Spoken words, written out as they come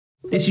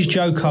This is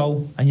Joe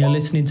Cole, and you're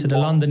listening to the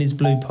London is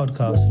Blue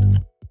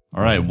podcast.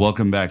 All right,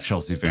 welcome back,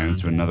 Chelsea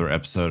fans, to another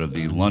episode of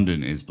the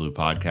London is Blue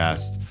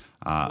podcast.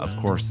 Of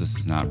course, this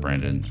is not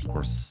Brandon. Of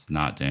course, it's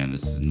not Dan.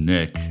 This is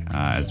Nick.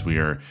 As we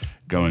are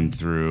going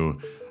through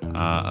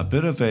a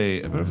bit of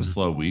a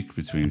slow week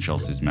between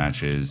Chelsea's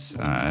matches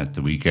at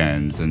the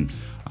weekends, and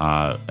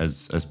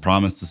as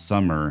promised this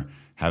summer,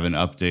 have an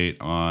update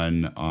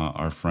on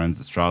our friends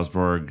at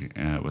Strasbourg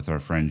with our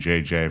friend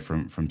JJ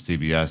from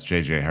CBS.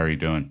 JJ, how are you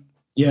doing?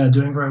 Yeah,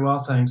 doing very well,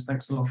 thanks.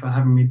 Thanks a lot for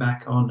having me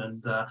back on.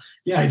 And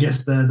I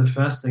guess the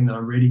first thing that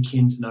I'm really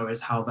keen to know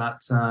is how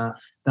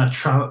that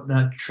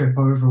trip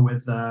over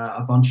with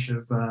a bunch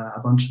of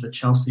the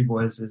Chelsea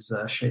boys is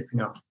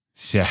shaping up.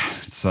 Yeah,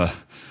 it's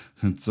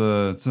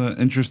an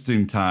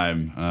interesting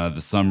time. The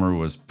summer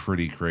was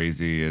pretty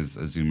crazy,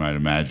 as you might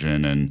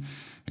imagine, and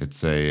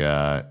it's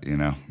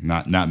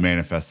not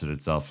manifested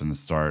itself in the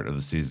start of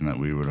the season that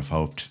we would have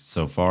hoped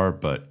so far,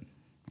 but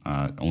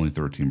only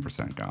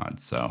 13% gone.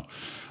 So,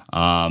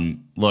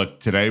 look,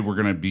 today we're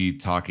going to be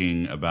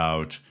talking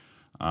about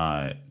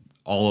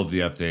all of the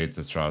updates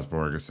at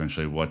Strasbourg,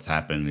 essentially what's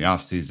happened in the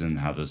offseason,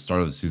 how the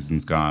start of the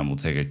season's gone. We'll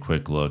take a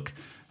quick look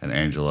at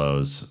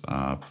Angelo's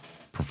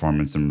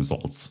performance and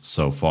results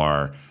so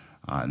far,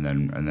 and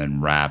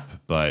then wrap.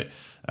 But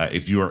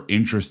if you are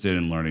interested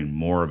in learning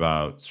more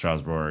about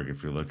Strasbourg,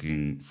 if you're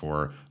looking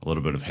for a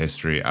little bit of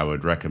history, I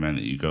would recommend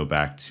that you go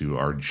back to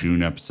our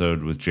June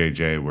episode with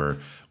JJ, where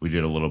we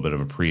did a little bit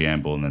of a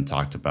preamble and then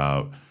talked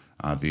about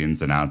the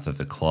ins and outs of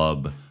the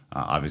club.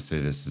 Obviously,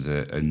 this is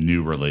a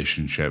new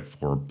relationship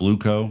for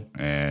Blueco,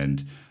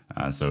 and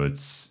so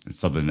it's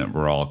something that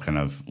we're all kind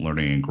of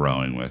learning and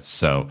growing with.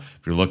 So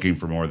if you're looking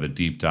for more of the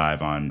deep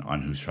dive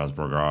on who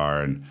Strasbourg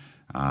are and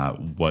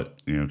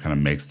what kind of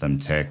makes them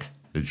tick,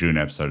 the June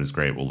episode is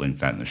great. We'll link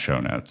that in the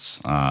show notes.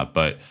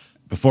 But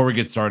before we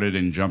get started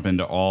and jump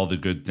into all the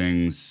good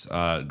things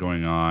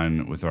going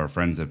on with our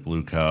friends at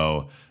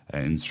Blueco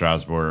in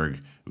Strasbourg,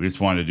 we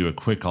just wanted to do a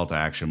quick call to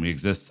action. We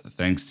exist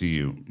thanks to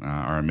you,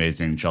 our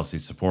amazing Chelsea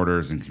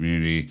supporters and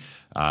community.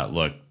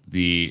 Look,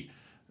 the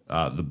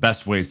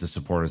best ways to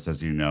support us,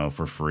 as you know,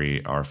 for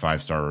free are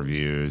 5-star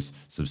reviews,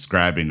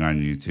 subscribing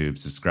on YouTube,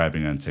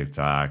 subscribing on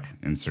TikTok,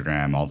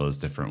 Instagram, all those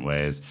different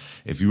ways.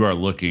 If you are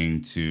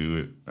looking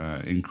to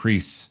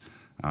increase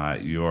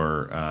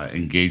your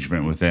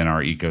engagement within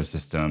our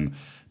ecosystem,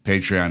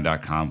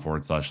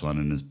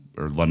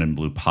 London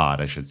Blue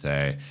Pod, I should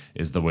say,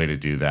 is the way to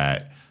do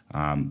that.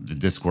 The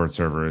Discord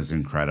server is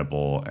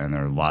incredible, and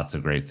there are lots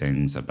of great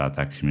things about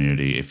that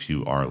community if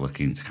you are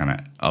looking to kind of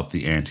up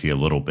the ante a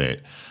little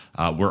bit.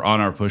 We're on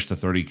our push to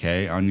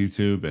 30K on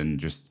YouTube, and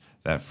just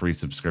that free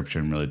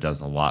subscription really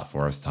does a lot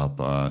for us to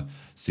help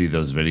see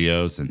those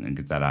videos and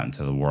get that out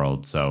into the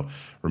world. So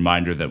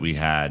reminder that we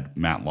had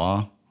Matt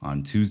Law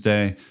on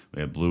Tuesday.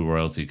 We have Blue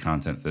Royalty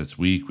content this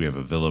week. We have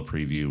a Villa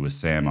preview with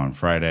Sam on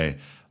Friday.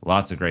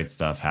 Lots of great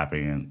stuff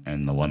happening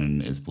in the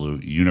London is Blue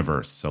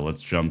universe. So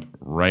let's jump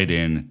right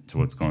in to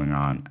what's going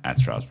on at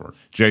Strasbourg.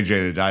 JJ,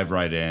 to dive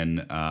right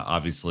in,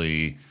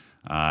 obviously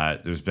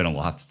there's been a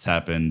lot that's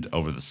happened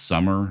over the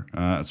summer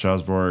at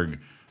Strasbourg.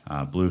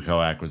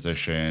 Blueco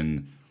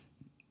acquisition,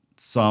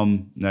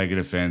 some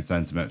negative fan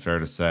sentiment, fair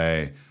to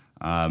say.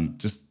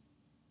 Just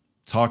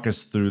talk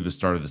us through the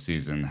start of the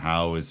season.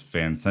 How is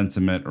fan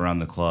sentiment around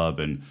the club,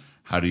 and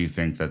how do you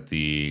think that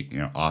the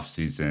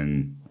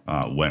off-season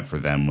went for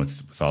them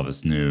with all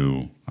this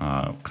new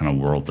kind of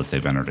world that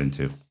they've entered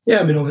into? Yeah,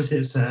 I mean, obviously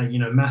it's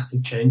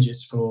massive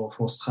changes for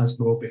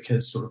Strasbourg,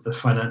 because sort of the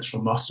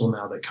financial muscle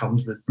now that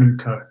comes with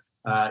Blueco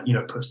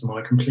puts them on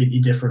a completely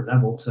different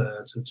level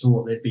to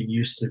what they've been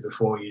used to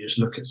before. You just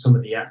look at some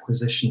of the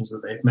acquisitions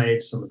that they've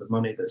made, some of the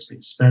money that's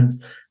been spent.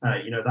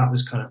 That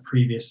was kind of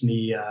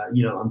previously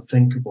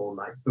unthinkable,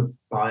 like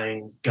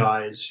buying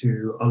guys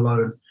who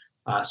alone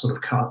sort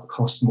of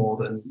cost more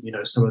than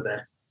some of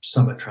their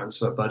summer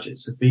transfer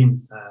budgets have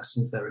been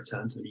since their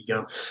return to Ligue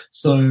 1.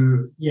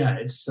 So yeah,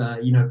 it's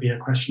been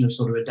a question of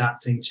sort of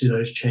adapting to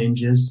those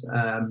changes,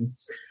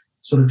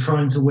 sort of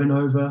trying to win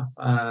over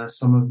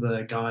some of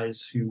the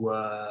guys who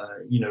were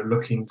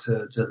looking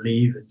to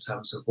leave, in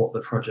terms of what the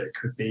project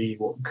could be,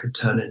 what could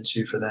turn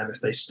into for them if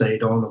they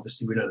stayed on.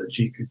 Obviously, we know that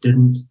Jiku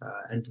didn't,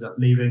 ended up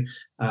leaving,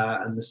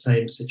 and the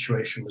same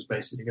situation was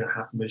basically going to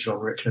happen with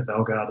Jean-Ric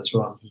Bellegarde as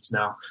well. He's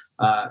now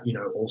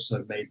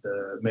also made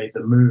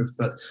the move.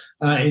 But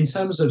in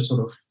terms of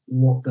sort of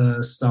what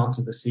the start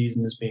of the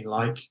season has been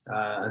like,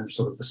 and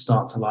sort of the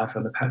start to life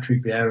under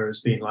Patrick Vieira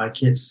has been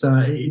like, it's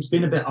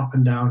been a bit up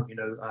and down.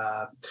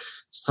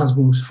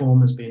 Strasbourg's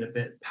form has been a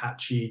bit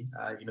patchy.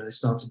 They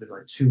started with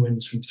like 2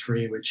 wins from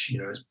 3, which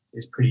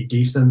is pretty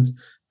decent.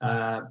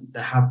 There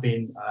have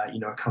been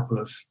a couple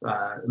of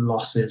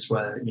losses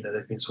where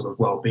they've been sort of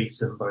well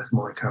beaten, both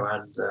Monaco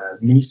and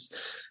Nice.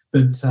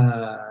 But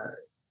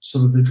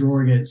sort of the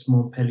draw against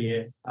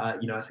Montpellier,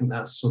 I think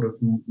that's sort of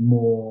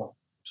more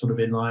sort of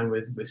in line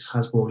with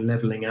Strasbourg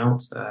levelling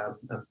out,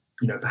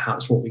 and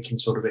perhaps what we can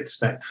sort of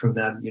expect from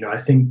them. I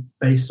think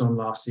based on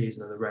last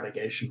season and the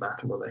relegation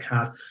battle that they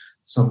had,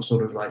 some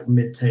sort of like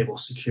mid-table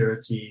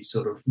security,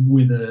 sort of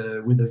with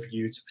a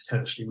view to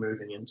potentially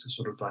moving into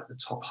sort of like the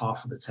top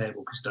half of the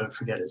table. Because don't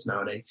forget, it's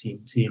now an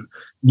 18-team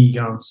Ligue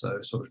 1,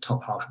 so sort of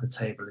top half of the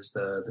table is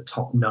the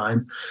top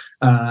 9,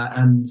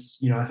 and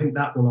I think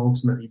that will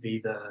ultimately be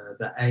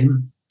the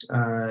aim.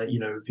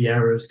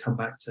 Vieira's come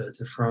back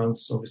to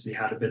France. Obviously,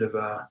 had a bit of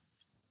a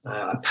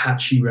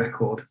patchy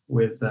record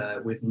with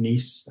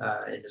Nice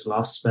in his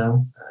last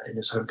spell in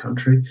his home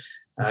country.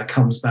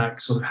 Comes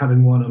back sort of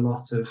having won a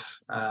lot of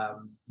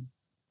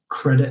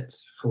credit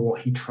for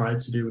what he tried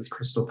to do with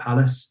Crystal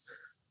Palace,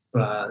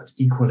 but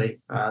equally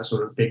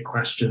sort of big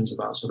questions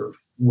about sort of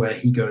where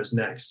he goes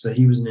next. So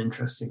he was an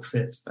interesting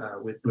fit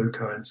with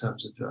Bluco in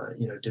terms of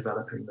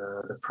developing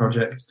the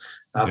project,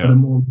 but a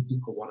more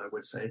difficult one, I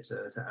would say,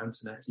 to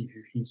Antonetti,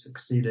 who he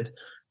succeeded.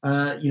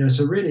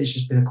 So really it's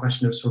just been a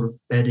question of sort of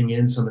bedding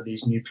in some of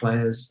these new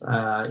players,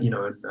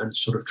 and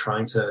sort of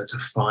trying to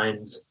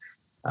find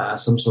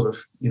some sort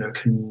of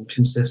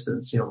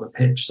consistency on the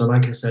pitch. So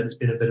like I said, it's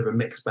been a bit of a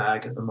mixed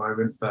bag at the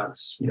moment, but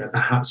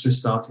perhaps we're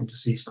starting to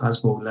see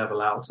Strasbourg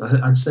level out.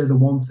 I'd say the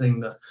one thing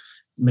that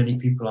many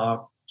people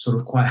are sort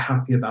of quite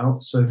happy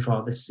about so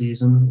far this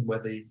season,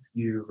 whether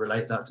you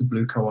relate that to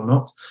Bluco or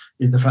not,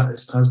 is the fact that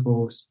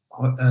Strasbourg's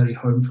early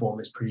home form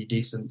is pretty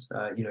decent.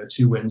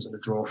 2 wins and a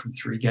draw from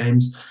 3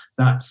 games.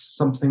 That's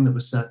something that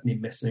was certainly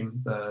missing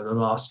the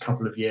last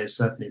couple of years,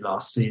 certainly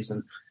last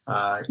season.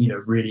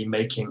 Really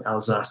making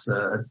Alsace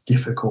a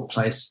difficult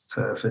place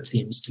for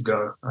teams to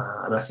go.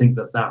 And I think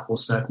that will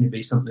certainly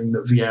be something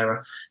that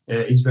Vieira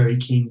is very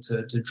keen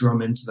to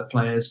drum into the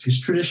players,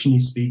 because traditionally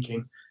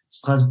speaking,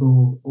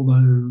 Strasbourg,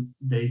 although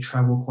they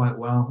travel quite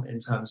well in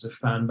terms of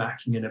fan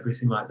backing and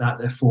everything like that,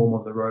 their form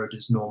on the road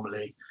is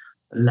normally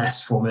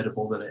less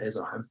formidable than it is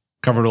at home.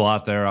 Covered a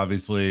lot there.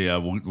 Obviously,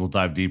 we'll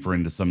dive deeper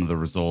into some of the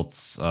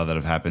results that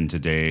have happened to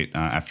date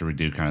after we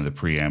do kind of the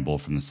preamble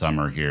from the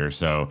summer here.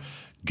 So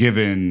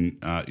given,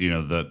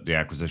 the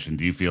acquisition,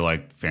 do you feel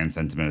like fan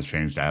sentiment has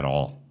changed at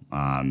all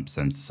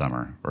since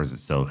summer, or is it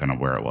still kind of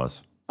where it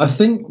was? I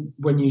think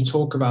when you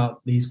talk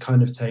about these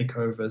kind of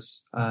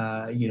takeovers,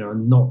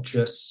 not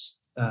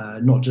just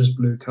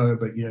Bluco,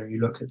 but you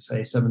look at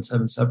say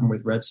 777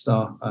 with Red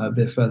Star, a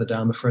bit further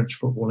down the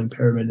French footballing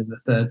pyramid in the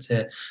 3rd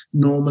tier.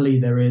 Normally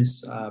there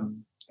is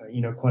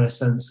quite a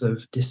sense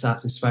of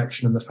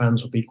dissatisfaction, and the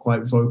fans will be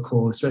quite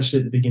vocal, especially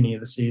at the beginning of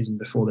the season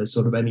before there's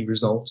sort of any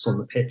results on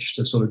the pitch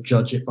to sort of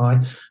judge it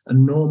by.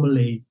 And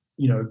normally,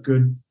 a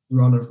good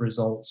run of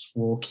results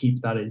will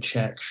keep that in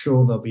check.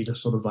 Sure, there'll be the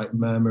sort of like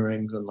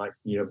murmurings and like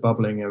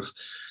bubbling of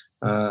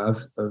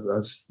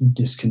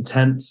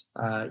discontent,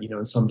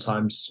 and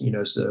sometimes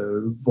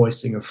so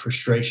voicing of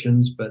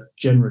frustrations. But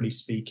generally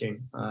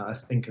speaking, I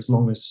think as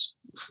long as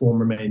form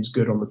remains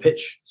good on the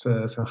pitch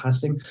for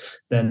Racing,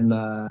 then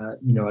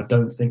I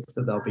don't think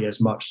that there'll be as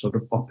much sort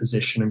of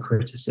opposition and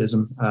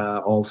criticism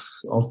of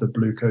the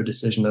Bluco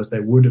decision as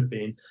there would have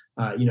been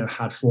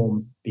had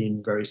form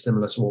been very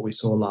similar to what we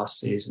saw last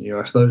season.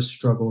 If those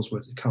struggles were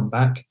to come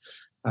back,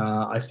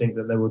 I think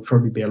that there would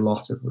probably be a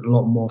lot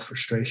more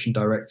frustration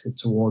directed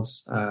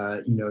towards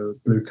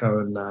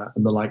Bluco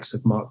and the likes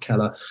of Mark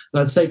Keller.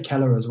 And I'd say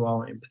Keller as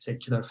well, in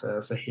particular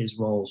for his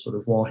role, sort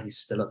of while he's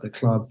still at the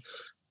club.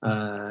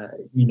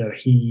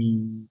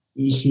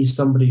 He's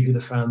somebody who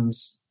the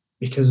fans,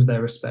 because of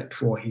their respect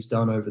for what he's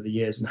done over the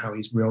years and how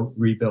he's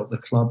rebuilt the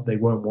club, they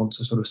won't want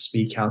to sort of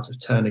speak out of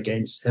turn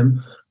against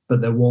him.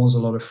 But there was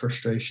a lot of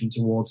frustration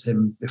towards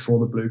him before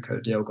the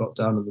Bluco deal got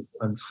done,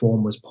 and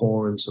form was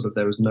poor, and sort of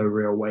there was no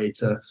real way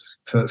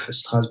for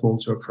Strasbourg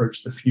to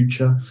approach the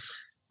future.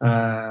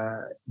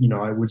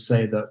 I would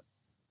say that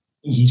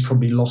he's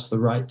probably lost the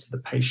right to the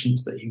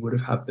patience that he would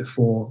have had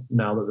before,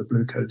 now that the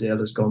Bluco deal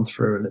has gone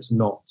through, and it's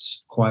not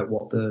quite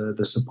what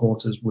the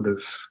supporters would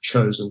have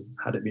chosen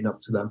had it been up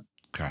to them.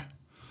 Okay.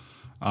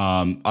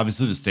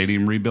 Obviously, the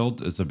stadium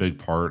rebuild is a big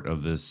part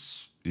of this,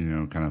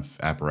 kind of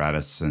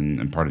apparatus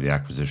and part of the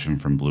acquisition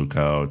from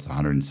Bluco. It's a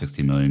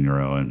 €160 million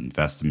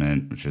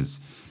investment, which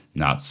is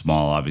not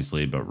small,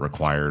 obviously, but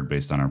required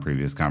based on our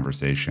previous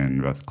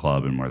conversation about the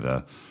club and where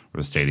the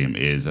stadium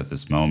is at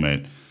this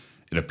moment.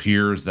 It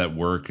appears that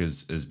work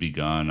is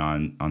begun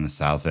on the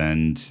south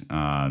end,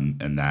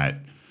 and that,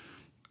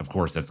 of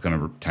course, that's going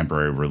to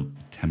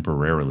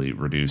temporarily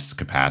reduce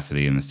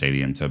capacity in the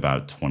stadium to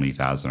about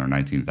 20,000 or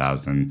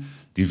 19,000.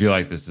 Do you feel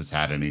like this has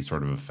had any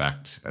sort of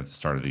effect at the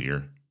start of the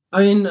year?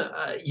 I mean,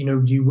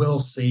 you will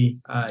see,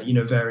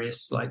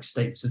 various like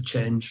states of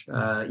change,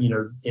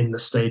 in the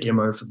stadium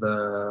over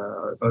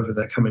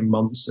the coming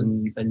months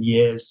and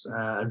years.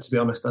 And to be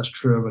honest, that's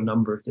true of a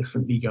number of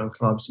different Ligue 1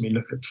 clubs. I mean,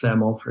 look at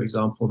Clermont, for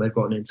example. They've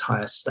got an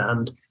entire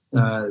stand,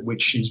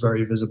 which is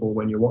very visible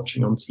when you're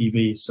watching on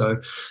TV. So,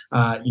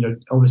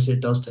 obviously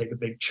it does take a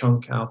big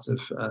chunk out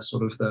of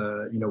sort of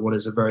the, what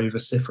is a very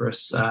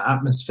vociferous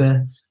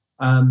atmosphere.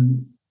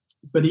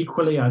 But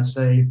equally, I'd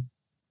say,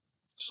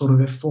 sort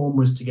of if form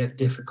was to get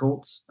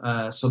difficult,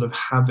 sort of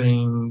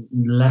having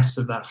less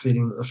of that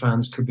feeling that the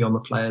fans could be on the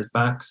players'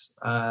 backs,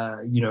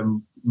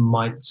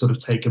 might sort of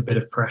take a bit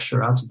of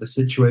pressure out of the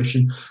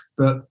situation.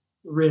 But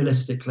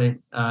realistically,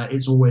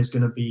 it's always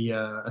going to be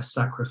a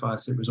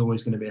sacrifice. It was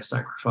always going to be a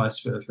sacrifice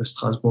for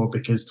Strasbourg,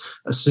 because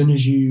as soon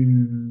as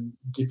you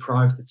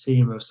deprive the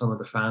team of some of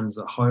the fans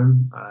at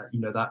home,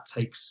 that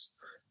takes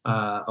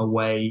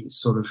away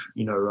sort of,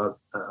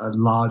 a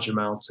large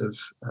amount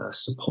of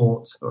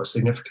support, or a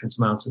significant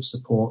amount of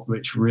support,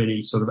 which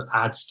really sort of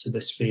adds to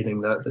this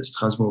feeling that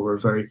Strasbourg were a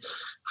very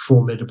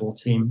formidable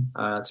team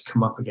to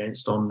come up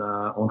against on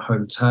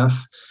home turf.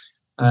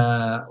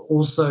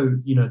 Also,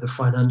 the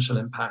financial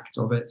impact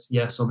of it.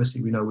 Yes,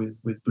 obviously, we know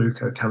with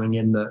Bluco coming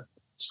in that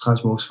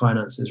Strasbourg's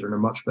finances are in a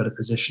much better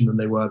position than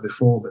they were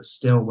before. But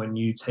still, when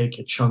you take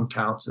a chunk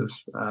out of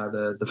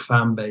the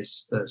fan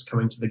base that's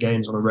coming to the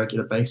games on a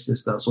regular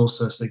basis, that's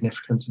also a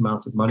significant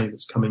amount of money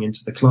that's coming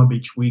into the club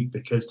each week.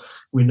 Because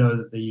we know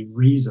that the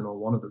reason, or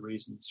one of the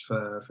reasons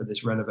for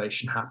this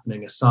renovation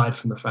happening, aside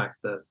from the fact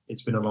that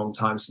it's been a long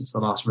time since the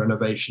last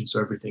renovation,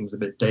 so everything's a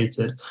bit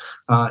dated,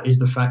 is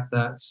the fact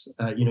that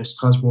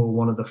Strasbourg,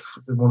 one of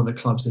the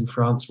clubs in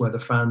France where the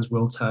fans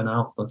will turn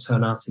out. They'll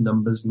turn out in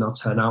numbers, and they'll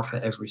turn out for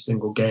every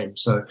single game.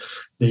 So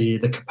the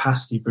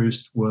capacity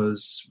boost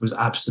was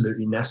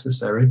absolutely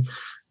necessary.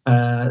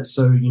 I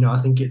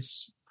think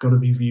it's got to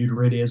be viewed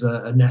really as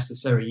a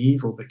necessary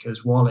evil,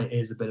 because while it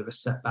is a bit of a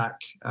setback,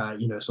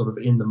 sort of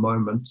in the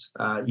moment,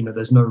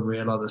 there's no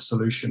real other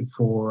solution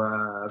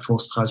for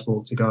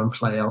Strasbourg to go and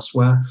play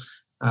elsewhere.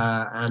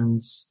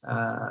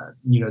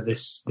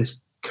 This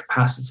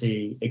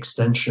capacity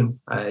expansion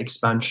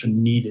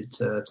needed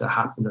to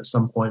happen at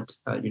some point,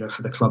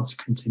 for the club to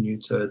continue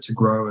to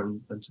grow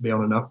and to be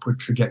on an upward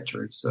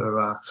trajectory.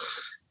 So,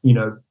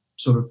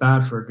 sort of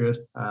bad for a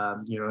good,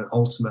 and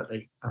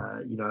ultimately,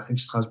 I think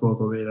Strasbourg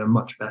will be in a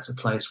much better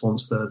place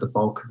once the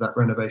bulk of that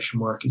renovation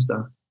work is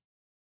done.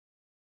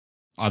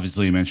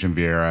 Obviously, you mentioned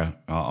Vieira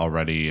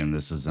already, and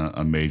this is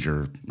a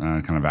major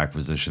kind of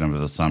acquisition over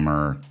the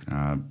summer.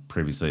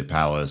 Previously at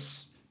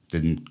Palace,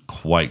 didn't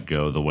quite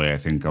go the way I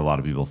think a lot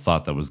of people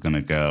thought that was going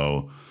to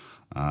go.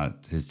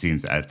 His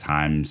teams at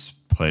times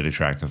played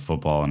attractive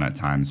football and at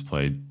times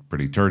played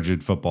pretty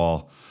turgid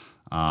football.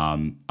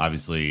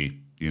 Obviously,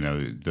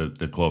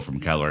 the quote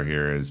from Keller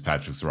here is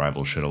Patrick's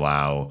arrival should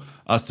allow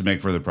us to make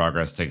further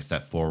progress, take a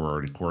step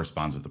forward. It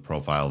corresponds with the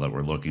profile that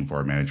we're looking for,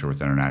 a manager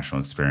with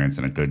international experience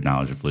and a good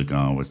knowledge of Ligue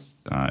 1 with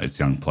its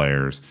young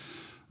players.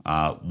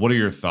 What are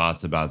your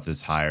thoughts about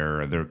this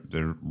hire?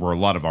 There were a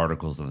lot of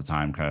articles at the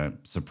time kind of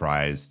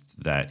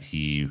surprised that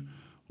he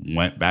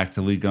went back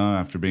to Ligue 1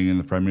 after being in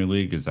the Premier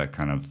League. Is that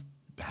kind of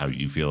how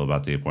you feel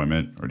about the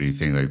appointment? Or do you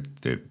think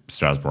that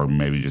Strasbourg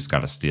maybe just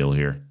got a steal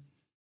here?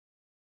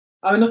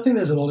 I mean, I think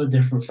there's a lot of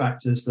different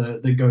factors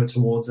that go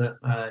towards it.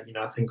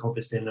 I think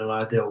obviously in an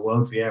ideal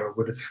world, Vieira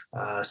would have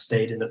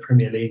stayed in the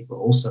Premier League, but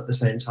also at the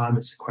same time,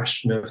 it's a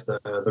question of the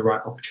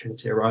right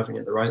opportunity arriving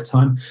at the right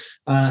time.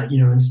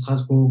 In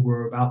Strasbourg,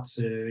 we're about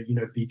to,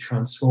 be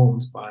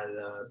transformed by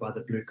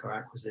the Bluco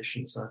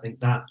acquisition. So I think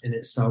that in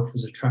itself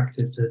was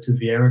attractive to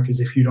Vieira, because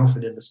if you'd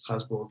offered him the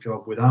Strasbourg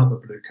job without the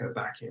Bluco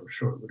backing, I'm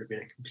sure it would have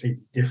been a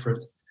completely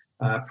different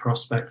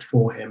prospect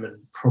for him, and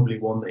probably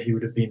one that he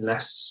would have been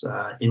less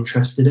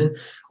interested in.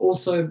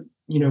 Also,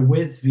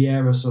 with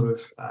Vieira sort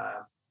of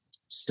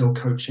still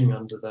coaching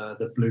under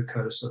the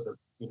Bluco, so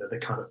the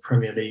kind of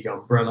Premier League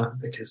umbrella,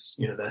 because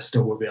there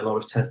still will be a lot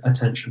of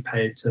attention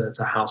paid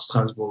to how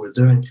Strasbourg were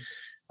doing.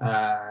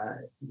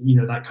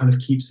 That kind of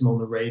keeps him on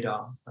the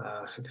radar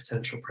for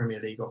potential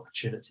Premier League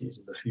opportunities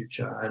in the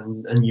future,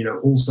 and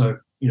also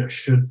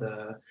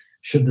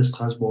should the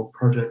Strasbourg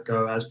project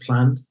go as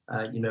planned,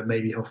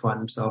 maybe he'll find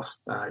himself,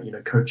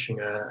 coaching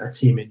a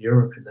team in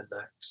Europe in the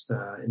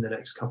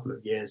next couple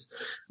of years.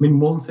 I mean,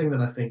 one thing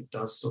that I think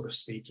does sort of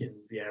speak in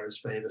Vieira's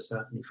favour,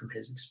 certainly from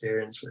his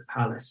experience with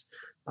Palace,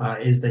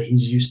 is that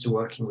he's used to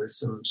working with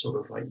some sort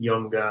of like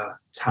younger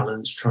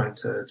talents, trying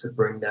to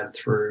bring them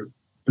through,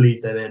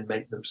 bleed them in,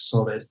 make them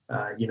solid,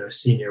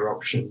 senior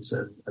options,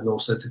 and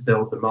also to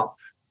build them up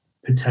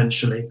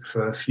potentially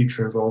for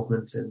future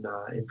involvement in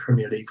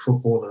Premier League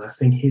football. And I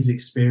think his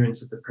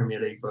experience of the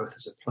Premier League, both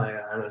as a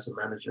player and as a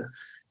manager,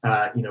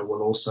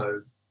 will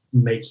also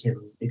make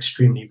him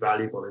extremely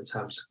valuable in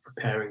terms of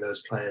preparing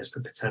those players for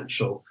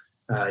potential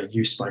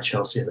use by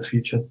Chelsea in the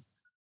future.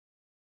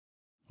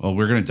 Well,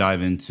 we're going to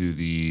dive into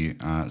the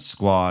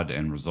squad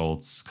and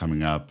results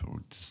coming up.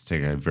 We'll just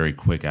take a very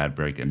quick ad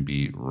break and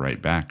be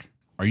right back.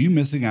 Are you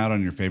missing out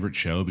on your favorite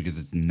show because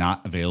it's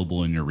not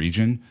available in your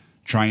region?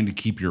 Trying to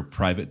keep your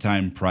private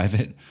time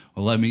private?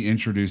 Well, let me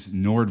introduce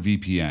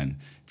NordVPN.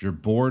 If you're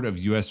bored of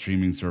US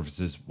streaming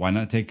services, why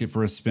not take it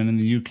for a spin in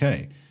the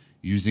UK?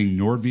 Using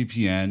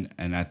NordVPN,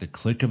 and at the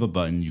click of a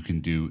button, you can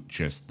do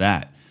just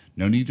that.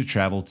 No need to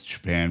travel to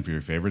Japan for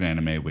your favorite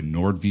anime when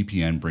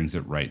NordVPN brings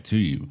it right to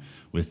you.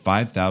 With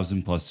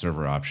 5,000 plus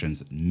server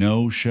options,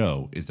 no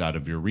show is out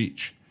of your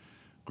reach.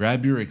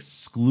 Grab your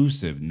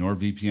exclusive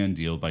NordVPN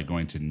deal by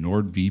going to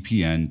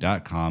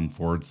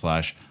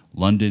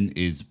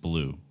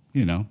nordvpn.com/LondonIsBlue.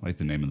 Like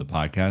the name of the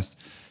podcast,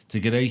 to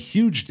get a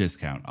huge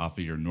discount off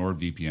of your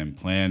NordVPN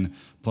plan,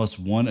 plus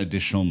one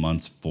additional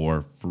month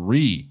for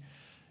free.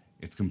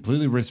 It's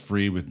completely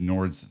risk-free with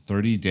Nord's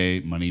 30-day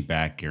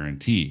money-back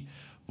guarantee.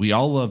 We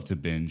all love to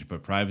binge,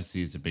 but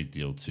privacy is a big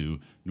deal too.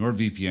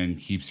 NordVPN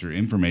keeps your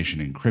information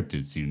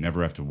encrypted so you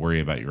never have to worry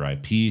about your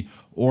IP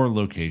or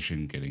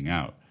location getting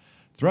out.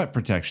 Threat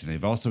protection,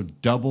 they've also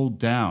doubled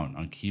down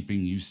on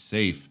keeping you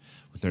safe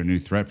with their new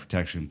threat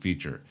protection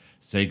feature.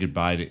 Say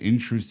goodbye to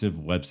intrusive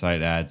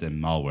website ads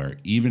and malware.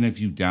 Even if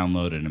you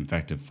download an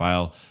infected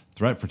file,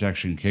 threat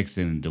protection kicks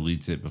in and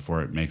deletes it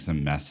before it makes a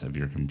mess of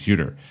your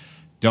computer.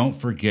 Don't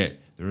forget,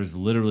 there is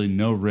literally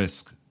no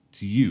risk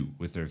to you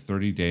with their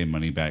 30-day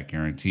money-back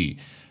guarantee.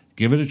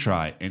 Give it a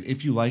try, and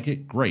if you like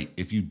it, great.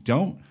 If you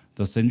don't,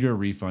 they'll send you a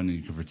refund and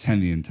you can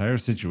pretend the entire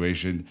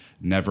situation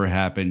never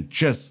happened,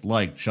 just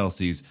like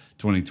Chelsea's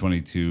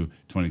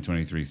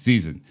 2022-2023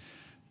 season.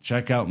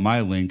 Check out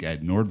my link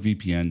at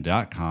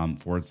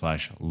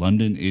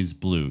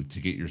nordvpn.com/LondonIsBlue to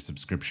get your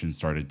subscription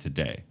started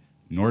today.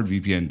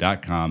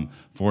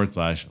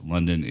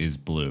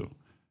 nordvpn.com/LondonIsBlue.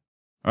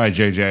 All right,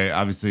 JJ,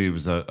 obviously it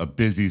was a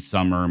busy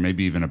summer,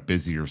 maybe even a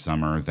busier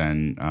summer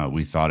than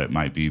we thought it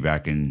might be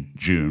back in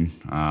June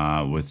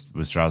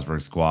with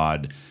Strasbourg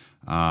squad.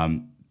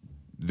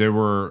 There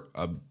were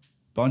a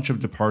bunch of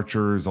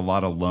departures, a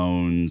lot of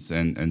loans,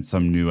 and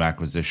some new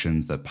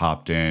acquisitions that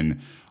popped in.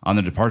 On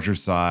the departure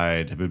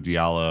side, Habib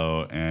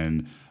Diallo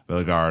and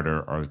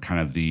Bellegarde are kind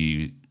of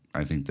the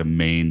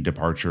main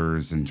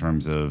departures in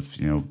terms of,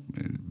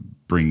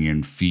 bringing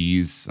in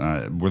fees.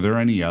 Were there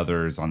any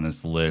others on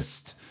this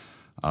list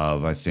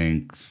of, I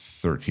think,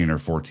 13 or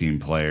 14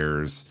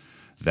 players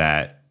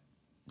that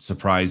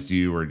surprised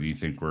you, or do you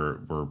think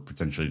were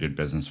potentially good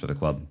business for the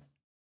club?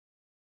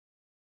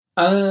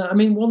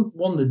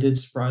 One that did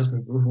surprise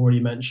me, we've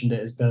already mentioned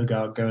it, is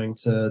Bellegarde going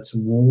to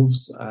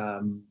Wolves.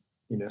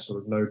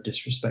 Sort of no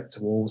disrespect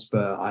to Wolves,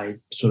 but I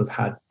sort of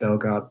had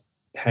Bellegarde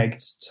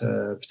pegged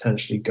to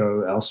potentially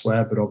go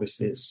elsewhere, but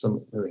obviously it's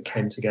something that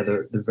came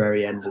together at the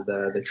very end of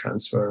the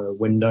transfer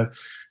window.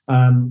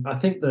 I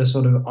think the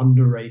sort of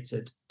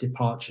underrated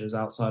departures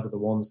outside of the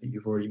ones that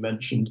you've already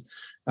mentioned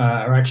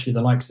are actually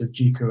the likes of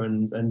Djiku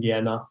and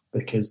Liena,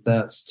 because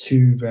that's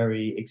two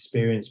very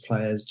experienced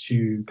players,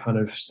 two kind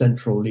of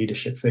central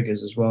leadership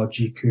figures as well.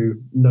 Djiku,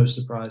 no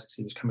surprise, because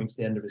he was coming to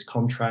the end of his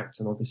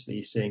contract, and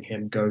obviously seeing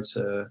him go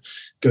to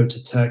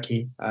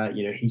Turkey,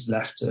 he's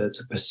left to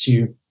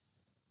pursue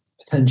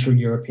potential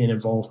European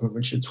involvement,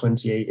 which at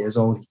 28 years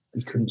old,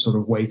 he couldn't sort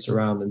of wait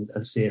around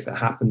and see if it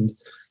happened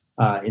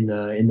in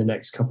the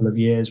next couple of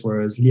years.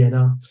 Whereas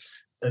Liena,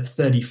 at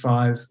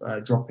 35,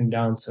 dropping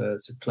down to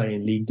play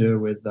in Ligue 2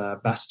 with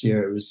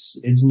Bastia,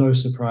 it's no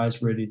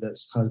surprise really that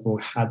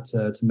Strasbourg had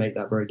to make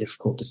that very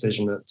difficult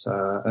decision at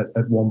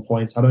one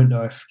point. I don't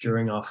know if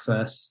during our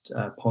first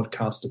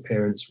podcast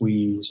appearance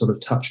we sort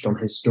of touched on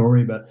his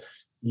story, but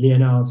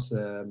Liena's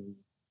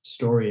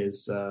story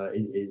is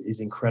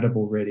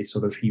incredible, really.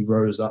 Sort of he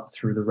rose up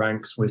through the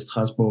ranks with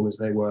Strasbourg as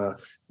they were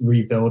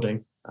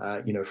rebuilding,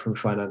 from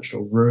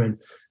financial ruin,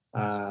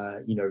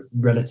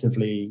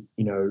 relatively,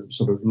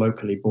 sort of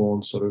locally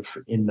born, sort of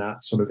in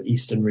that sort of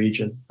eastern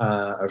region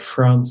of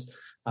France,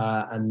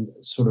 and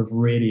sort of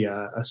really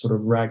a sort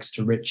of rags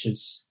to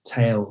riches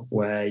tale,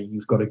 where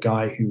you've got a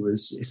guy who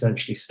was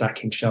essentially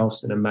stacking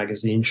shelves in a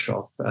magazine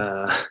shop,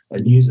 a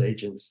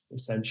newsagent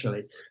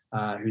essentially,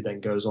 who then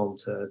goes on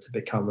to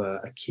become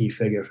a key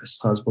figure for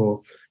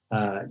Strasbourg.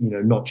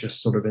 Not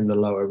just sort of in the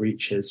lower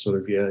reaches, sort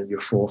of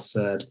your fourth,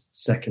 third,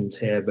 second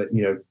tier, but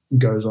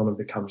goes on and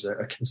becomes a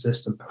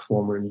consistent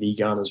performer in Ligue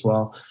 1 as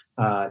well.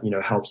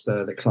 Helps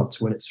the club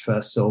to win its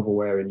first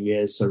silverware in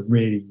years. So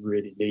really,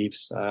 really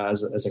leaves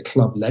as a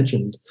club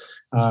legend.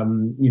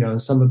 And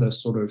some of the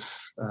sort of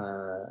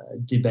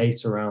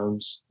debate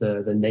around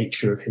the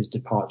nature of his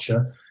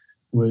departure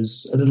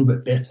was a little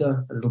bit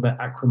bitter, a little bit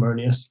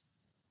acrimonious.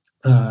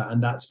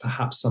 And that's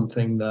perhaps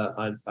something that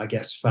I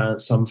guess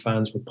some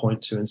fans would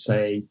point to and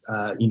say,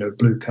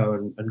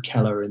 Bluco and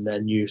Keller in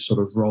their new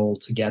sort of role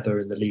together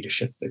in the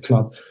leadership of the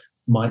club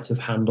might have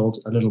handled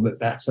a little bit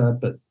better,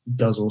 but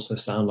does also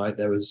sound like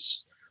there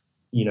was,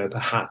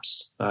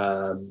 perhaps,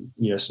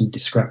 some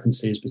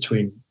discrepancies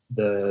between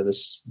the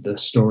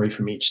story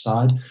from each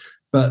side.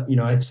 But,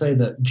 I'd say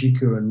that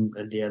Djiku and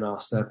Liena,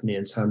 certainly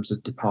in terms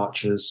of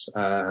departures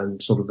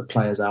and sort of the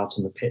players out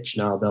on the pitch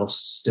now, they'll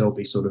still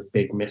be sort of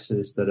big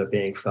misses that are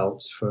being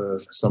felt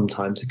for some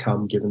time to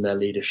come, given their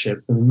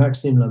leadership. And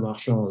Maxime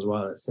Lemarchand as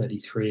well at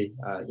 33,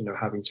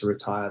 having to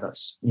retire,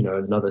 that's,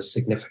 another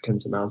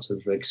significant amount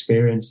of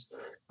experience.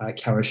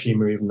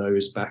 Kawashima, even though he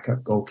was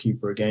backup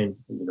goalkeeper again,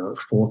 at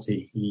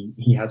 40,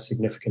 he had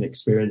significant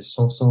experience.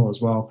 Sanson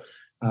as well.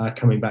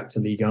 Coming back to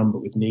Ligue 1,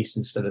 but with Nice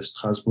instead of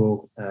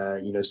Strasbourg,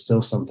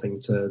 still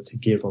something to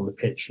give on the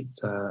pitch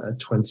at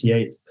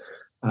 28.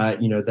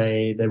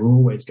 They were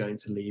always going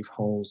to leave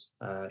holes,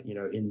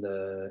 in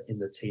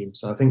the team.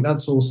 So I think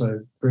that's also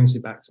brings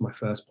me back to my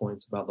first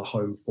point about the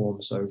home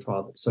form so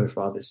far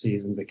this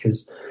season,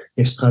 because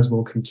if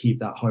Strasbourg can keep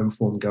that home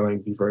form going,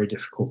 it'd be very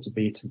difficult to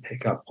beat and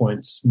pick up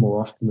points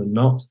more often than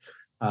not.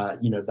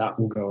 that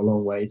will go a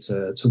long way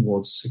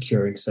towards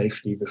securing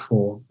safety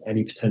before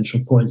any potential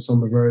points on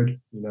the road,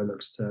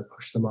 looks to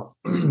push them up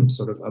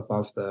sort of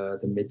above the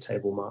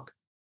mid-table mark.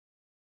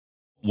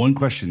 One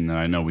question that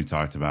I know we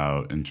talked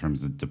about in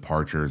terms of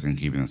departures and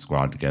keeping the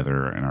squad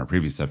together in our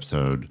previous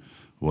episode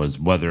was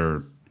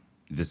whether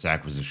this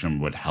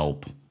acquisition would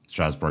help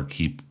Strasbourg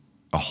keep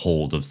a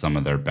hold of some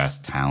of their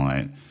best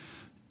talent.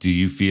 Do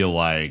you feel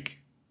like,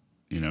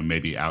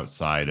 maybe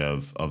outside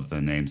of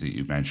the names that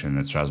you mentioned,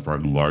 that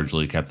Strasbourg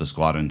largely kept the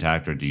squad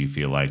intact, or do you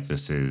feel like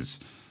this is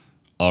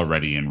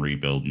already in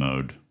rebuild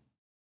mode?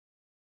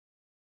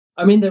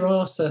 I mean, there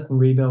are certain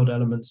rebuild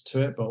elements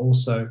to it, but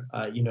also,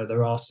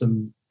 there are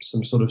some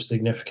sort of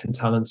significant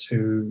talents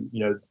who,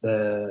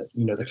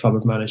 the club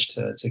have managed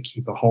to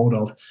keep a hold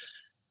of.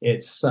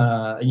 It's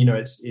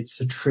it's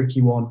a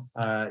tricky one.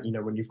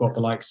 When you've got the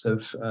likes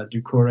of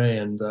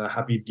Doucouré and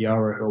Habib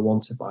Diarra who are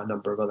wanted by a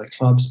number of other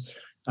clubs.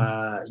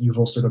 You've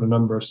also got a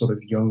number of sort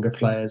of younger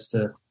players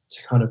to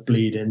kind of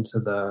bleed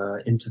into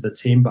the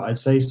team. But I'd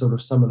say sort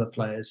of some of the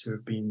players who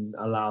have been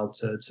allowed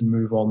to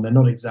move on, they're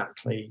not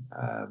exactly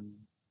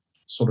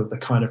sort of the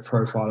kind of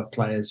profile of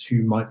players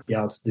who might be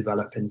able to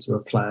develop into a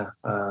player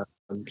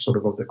sort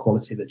of the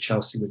quality that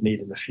Chelsea would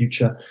need in the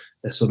future.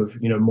 They're sort of,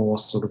 more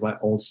sort of like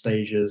old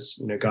stagers,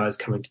 guys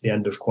coming to the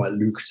end of quite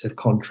lucrative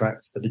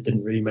contracts that it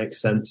didn't really make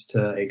sense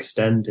to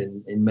extend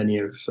in many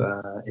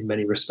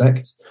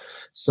respects.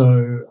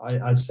 So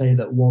I'd say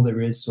that while there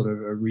is sort of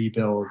a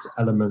rebuild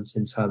element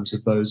in terms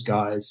of those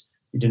guys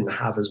who didn't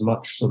have as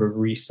much sort of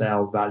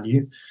resale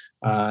value,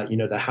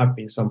 there have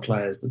been some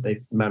players that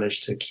they've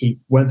managed to keep,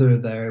 whether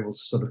they're able to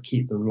sort of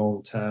keep them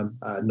long term,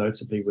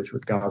 notably with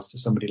regards to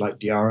somebody like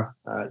Diarra,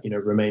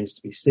 remains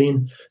to be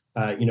seen.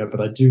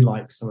 But I do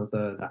like some of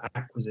the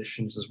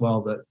acquisitions as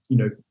well that,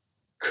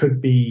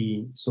 could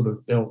be sort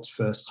of built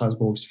for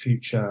Strasbourg's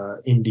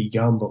future in Ligue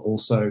 1, but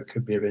also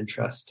could be of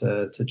interest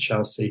to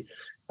Chelsea,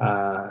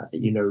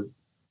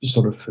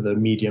 sort of for the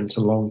medium to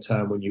long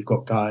term when you've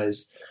got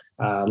guys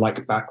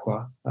like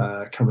Bakwa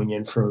coming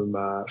in from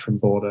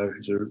Bordeaux,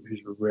 who's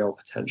a real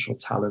potential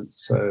talent.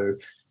 So,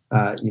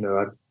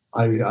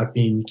 I've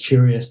been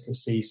curious to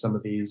see some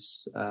of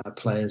these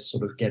players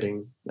sort of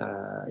getting,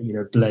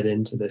 bled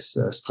into this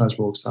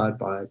Strasbourg side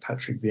by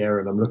Patrick Vieira,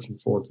 and I'm looking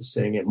forward to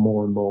seeing it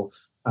more and more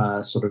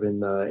sort of in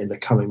the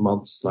coming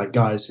months. Like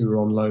guys who were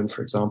on loan,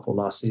 for example,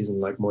 last season,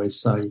 like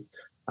Moise Saï,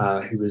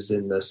 who was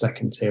in the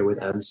second tier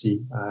with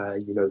Annecy.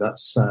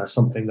 That's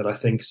something that I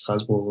think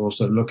Strasbourg are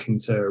also looking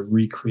to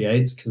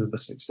recreate because of the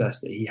success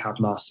that he had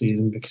last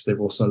season, because they've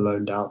also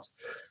loaned out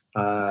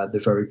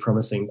the very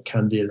promising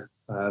Candil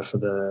for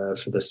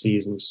the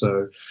season.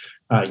 So,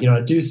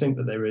 I do think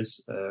that there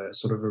is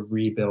sort of a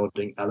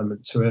rebuilding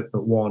element to it,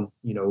 but one,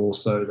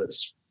 also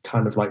that's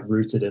kind of like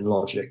rooted in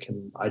logic.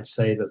 And I'd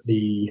say that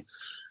the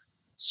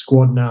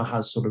squad now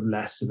has sort of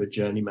less of a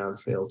journeyman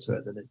feel to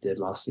it than it did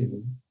last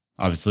season.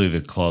 Obviously,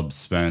 the club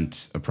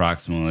spent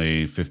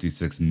approximately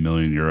 56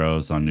 million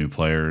euros on new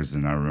players,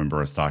 and I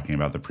remember us talking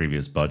about the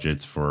previous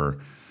budgets for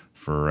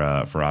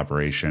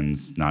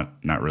operations, not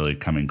really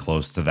coming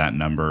close to that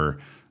number.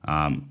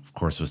 Of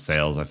course, with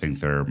sales, I think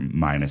they're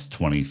minus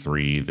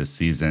 23 this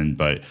season,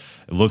 but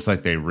it looks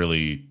like they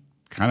really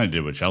kind of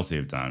did what Chelsea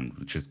have done,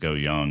 which is go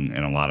young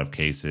in a lot of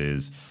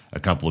cases. A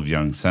couple of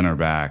young center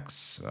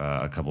backs,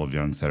 a couple of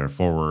young center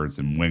forwards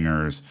and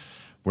wingers.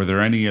 Were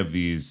there any of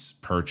these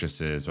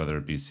purchases, whether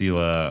it be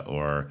Sila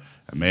or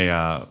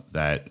Amea,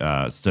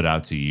 that stood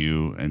out to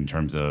you in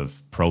terms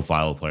of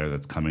profile player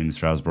that's coming to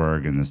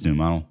Strasbourg in this new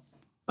model?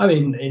 I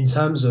mean, in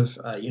terms of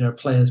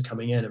players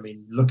coming in, I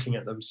mean, looking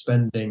at them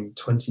spending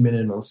 20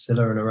 million on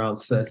Silla and around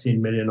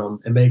 13 million on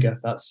Emega,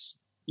 that's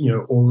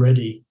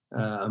already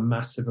a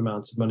massive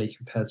amount of money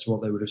compared to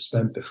what they would have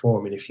spent before.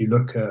 I mean, if you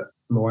look at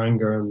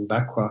Moanga and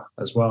Bakwa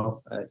as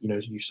well,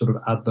 you sort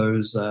of add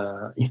those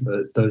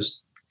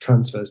those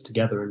transfers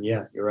together, and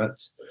you're at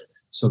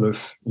sort of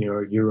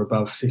you're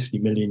above 50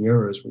 million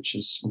euros, which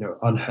is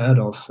unheard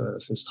of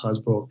for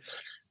Strasbourg.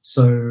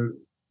 So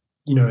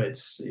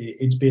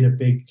it's been a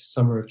big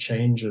summer of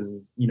change,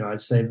 and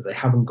I'd say that they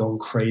haven't gone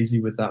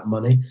crazy with that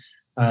money.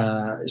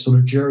 Sort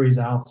of jury's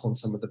out on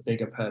some of the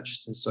bigger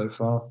purchases so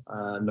far,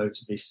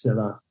 notably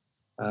Silla.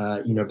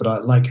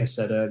 But like I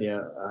said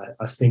earlier,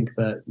 I think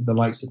that the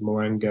likes of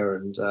Moanga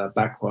and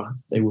Bakwa,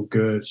 they were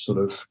good sort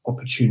of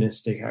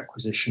opportunistic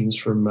acquisitions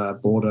from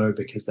Bordeaux,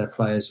 because they're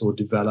players who will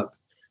develop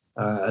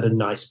at a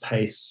nice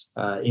pace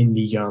in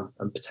Ligue 1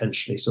 and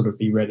potentially sort of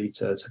be ready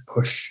to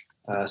push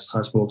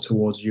Strasbourg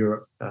towards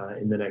Europe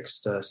in the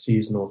next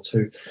season or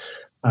two.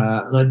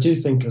 And I do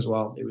think as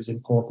well, it was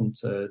important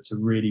to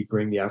really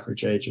bring the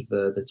average age of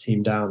the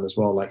team down as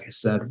well. Like I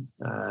said,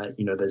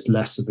 there's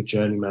less of a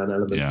journeyman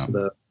element to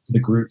the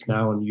group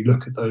now. And you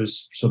look at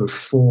those sort of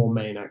four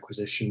main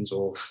acquisitions,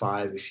 or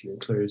five if you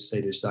include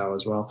Seydou Sow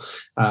as well,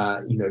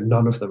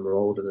 none of them are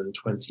older than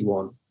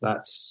 21.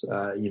 That's,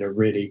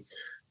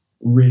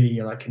 really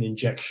like an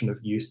injection of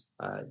youth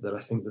that I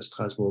think the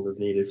Strasbourg have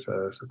needed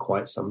for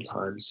quite some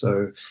time.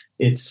 So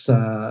it's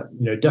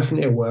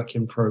definitely a work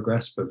in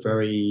progress, but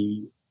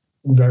very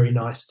very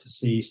nice to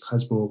see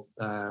Strasbourg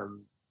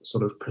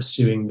sort of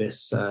pursuing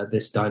this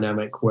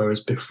dynamic,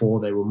 whereas before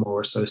they were more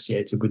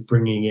associated with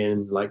bringing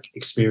in like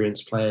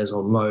experienced players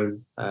on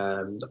loan,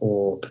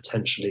 or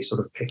potentially sort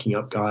of picking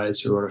up guys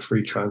who are on a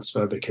free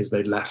transfer because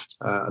they left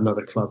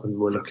another club and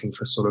were looking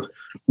for sort of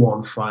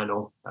one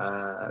final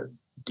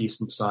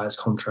decent sized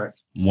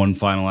contract. One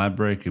final ad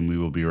break, and we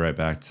will be right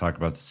back to talk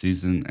about the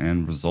season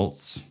and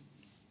results.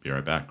 Be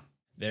right back.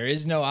 There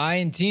is no I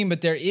in team, but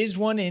there is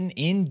one in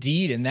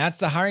Indeed, and that's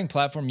the hiring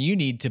platform you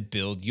need to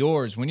build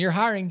yours. When you're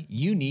hiring,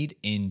 you need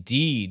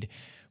Indeed.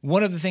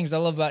 One of the things I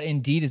love about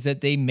Indeed is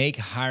that they make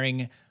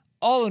hiring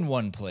all in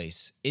one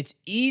place. It's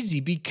easy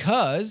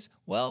because,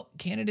 well,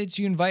 candidates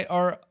you invite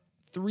are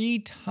 3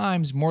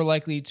 times more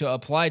likely to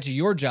apply to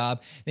your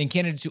job than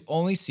candidates who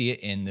only see it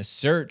in the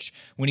search.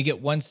 When you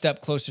get one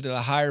step closer to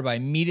the hire by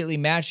immediately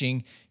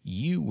matching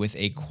you with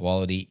a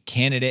quality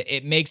candidate,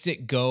 it makes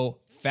it go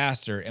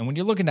faster. And when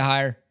you're looking to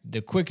hire,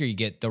 the quicker you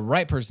get the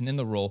right person in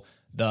the role,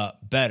 the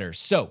better.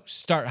 So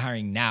start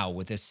hiring now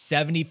with a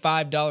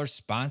 $75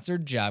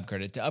 sponsored job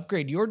credit to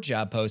upgrade your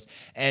job post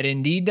at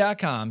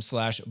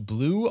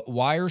Indeed.com/Blue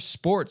Wire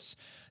Sports.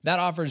 That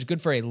offer is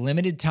good for a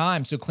limited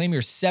time. So claim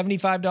your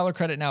 $75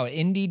 credit now at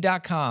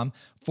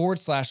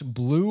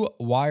Indeed.com/Blue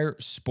Wire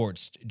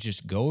Sports.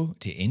 Just go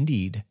to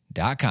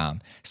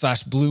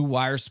Indeed.com/Blue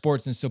Wire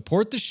Sports and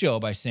support the show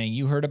by saying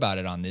you heard about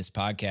it on this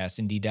podcast.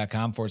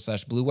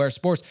 Indeed.com/Blue Wire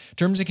Sports.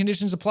 Terms and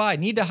conditions apply.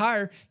 Need to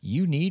hire?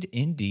 You need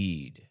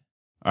Indeed.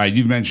 All right,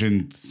 you've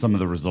mentioned some of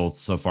the results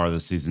so far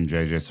this season,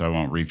 JJ, so I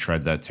won't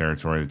retread that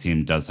territory. The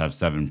team does have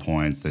 7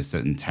 points. They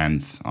sit in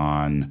 10th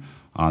on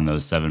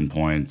those 7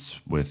 points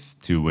with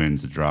 2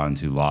 wins, a draw, and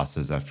 2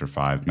 losses after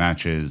 5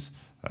 matches.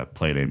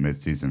 Played a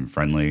midseason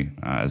friendly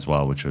as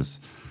well, which was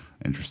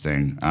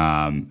interesting.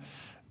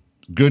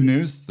 Good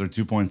news, they're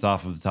 2 points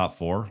off of the top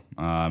 4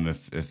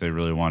 if they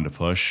really wanted to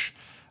push.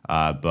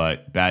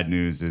 But bad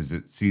news is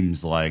it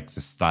seems like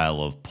the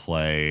style of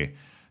play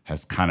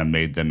has kind of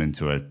made them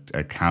into a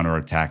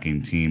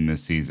counter-attacking team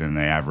this season.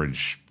 They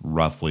average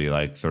roughly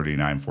like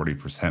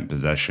 39-40%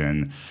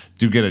 possession,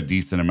 do get a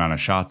decent amount of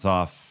shots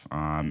off,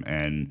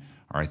 and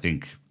are I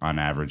think on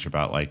average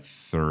about like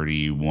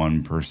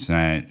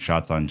 31%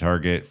 shots on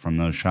target from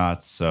those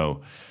shots.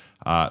 So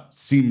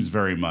seems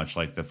very much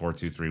like the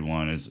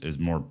 4-2-3-1 is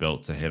more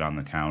built to hit on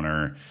the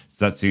counter. Does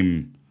that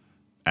seem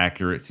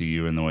accurate to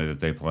you in the way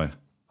that they play?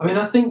 I mean,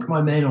 I think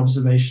my main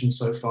observation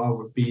so far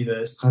would be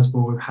that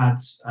Strasbourg have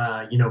had,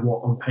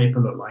 what on paper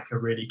looked like a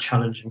really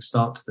challenging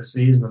start to the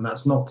season. And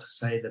that's not to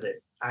say that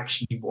it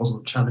actually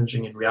wasn't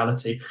challenging in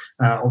reality.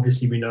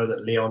 Obviously, we know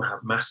that Lyon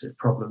have massive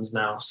problems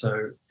now.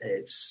 So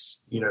it's,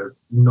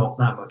 not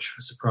that much of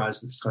a surprise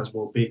that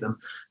Strasbourg beat them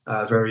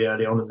very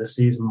early on in the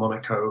season.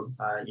 Monaco,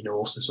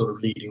 also sort of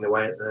leading the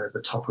way at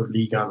the top of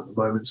Ligue 1 at the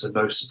moment. So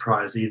no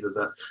surprise either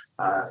that,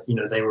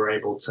 they were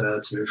able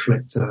to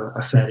inflict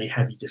a fairly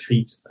heavy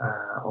defeat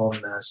on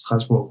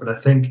Strasbourg. But I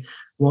think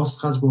while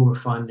Strasbourg were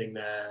finding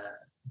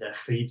their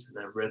feet and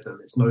their rhythm,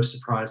 it's no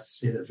surprise to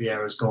see that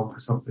Vieira's gone for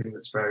something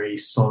that's very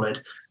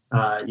solid,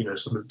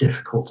 sort of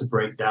difficult to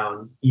break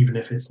down, even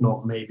if it's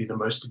not maybe the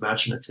most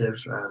imaginative,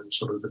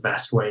 sort of the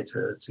best way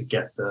to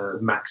get the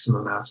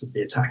maximum out of the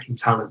attacking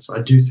talents.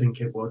 I do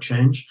think it will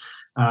change.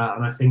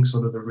 And I think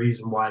sort of the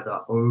reason why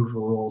the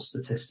overall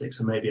statistics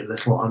are maybe a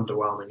little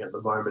underwhelming at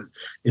the moment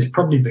is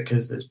probably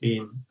because there's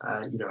been,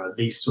 at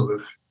least sort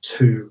of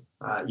 2,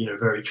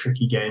 very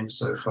tricky games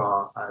so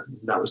far.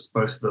 That was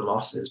both of the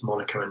losses,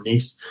 Monaco and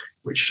Nice,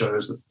 which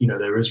shows that,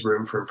 there is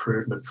room for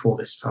improvement for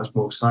this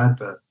Strasbourg side.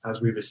 But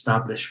as we've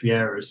established,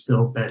 Vieira is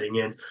still bedding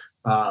in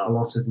a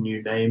lot of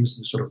new names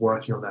and sort of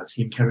working on that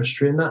team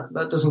chemistry. And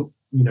that doesn't,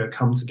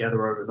 come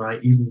together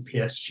overnight. Even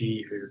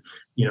PSG, who,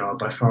 are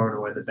by far and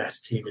away the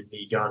best team in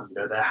Ligue 1,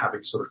 they're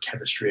having sort of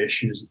chemistry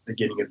issues at the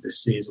beginning of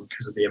this season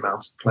because of the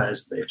amount of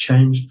players that they've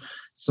changed.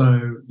 So,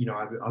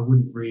 I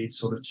wouldn't read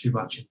sort of too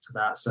much into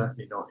that,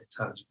 certainly not in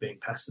terms of being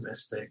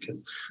pessimistic.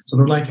 And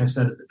sort of like I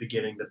said at the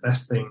beginning, the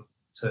best thing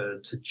to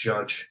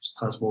judge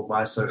Strasbourg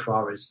by so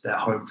far is their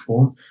home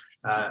form.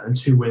 And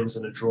 2 wins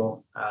and a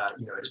draw,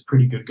 it's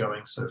pretty good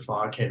going so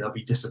far. Okay, they'll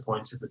be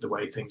disappointed with the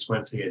way things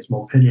went against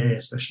Montpellier,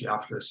 especially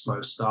after a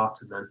slow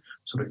start, and then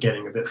sort of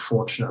getting a bit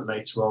fortunate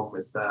later on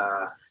with,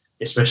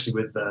 especially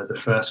with the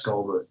first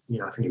goal.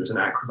 But I think it was an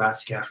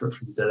acrobatic effort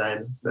from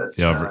Delaine.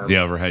 The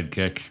overhead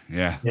kick,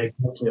 yeah, it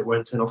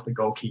went in off the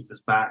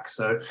goalkeeper's back.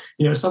 So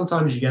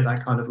sometimes you get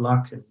that kind of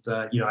luck, and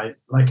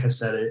like I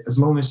said, as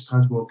long as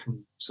Strasbourg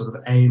can sort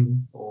of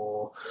aim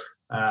or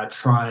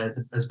try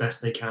as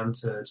best they can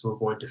to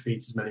avoid defeat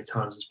as many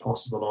times as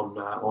possible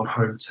on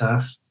home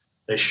turf,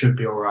 they should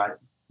be all right.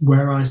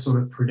 Where I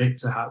sort of predict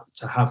to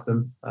have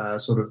them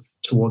sort of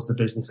towards the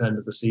business end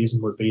of the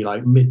season would be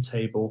like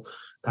mid-table,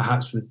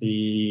 perhaps with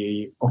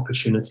the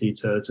opportunity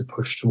to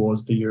push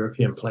towards the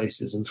European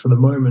places. And for the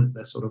moment,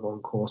 they're sort of on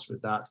course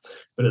with that.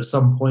 But at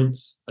some point,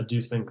 I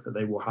do think that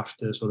they will have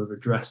to sort of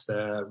address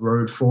their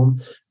road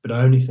form. But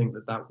I only think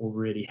that that will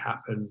really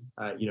happen,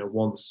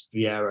 once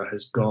Vieira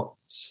has got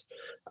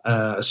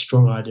a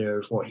strong idea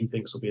of what he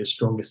thinks will be his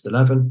strongest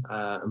 11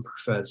 and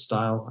preferred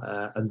style,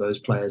 and those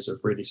players have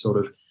really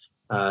sort of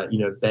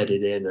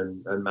bedded in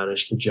and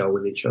managed to gel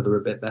with each other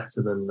a bit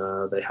better than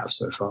they have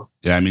so far.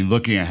 Yeah, I mean,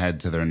 looking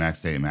ahead to their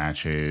next 8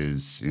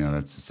 matches,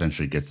 that's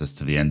essentially gets us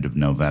to the end of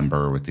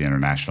November with the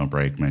international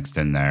break mixed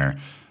in there.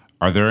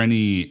 Are there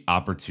any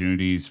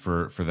opportunities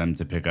for them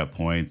to pick up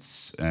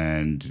points?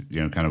 And,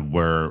 kind of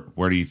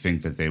where do you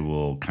think that they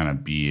will kind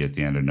of be at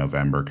the end of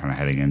November, kind of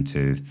heading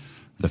into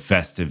the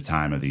festive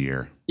time of the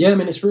year? Yeah, I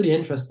mean, it's really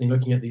interesting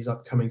looking at these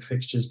upcoming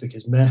fixtures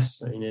because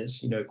Metz,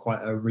 it's,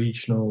 quite a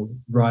regional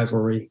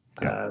rivalry.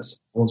 Yeah. So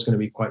one's going to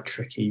be quite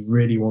tricky.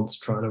 Really want to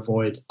try and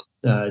avoid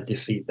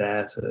defeat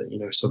there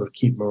to, sort of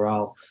keep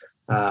morale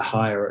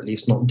high, or at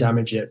least not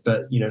damage it.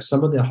 But,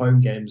 some of their home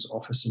games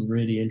offer some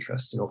really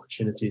interesting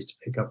opportunities to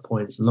pick up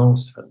points.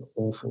 Lens had an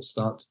awful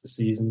start to the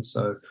season.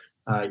 So,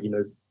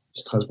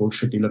 Strasbourg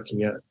should be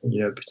looking at,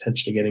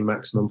 potentially getting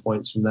maximum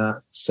points from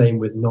that. Same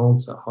with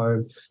Nantes at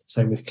home.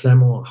 Same with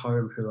Clermont at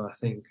home, who I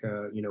think,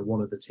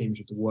 one of the teams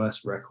with the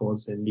worst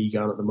records in Ligue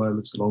 1 at the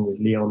moment, along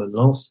with Lyon and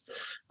Lens.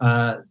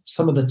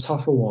 Some of the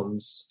tougher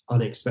ones,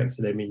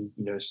 unexpected. I mean,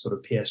 sort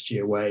of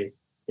PSG away,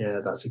 yeah,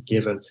 that's a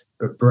given.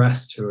 But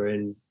Brest, who are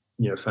in,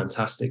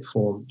 fantastic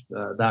form,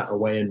 that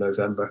away in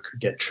November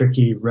could get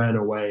tricky. Rennes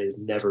away is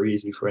never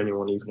easy for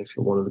anyone, even if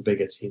you're one of the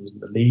bigger teams in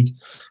the league.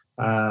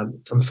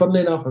 And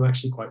funnily enough, I'm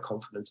actually quite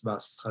confident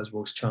about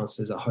Strasbourg's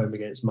chances at home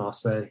against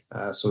Marseille,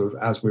 sort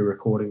of as we're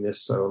recording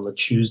this. So on the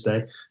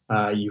Tuesday,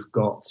 you've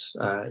got,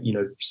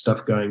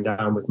 stuff going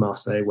down with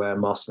Marseille where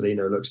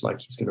Marcelino looks like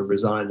he's going to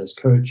resign as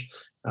coach.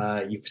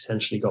 You've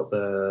potentially got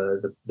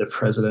the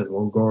president,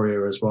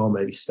 Longoria, as well,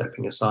 maybe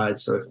stepping aside.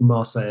 So if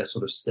Marseille are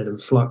sort of still in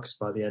flux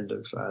by the end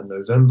of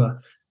November,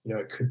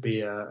 it could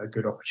be a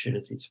good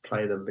opportunity to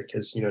play them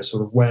because,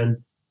 sort of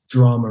when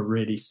drama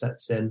really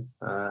sets in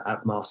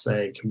at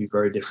Marseille, it can be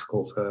very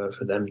difficult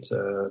for them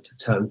to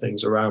turn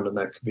things around, and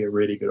that could be a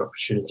really good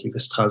opportunity for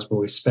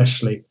Strasbourg,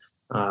 especially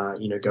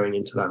going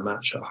into that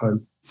match at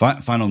home.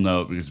 Final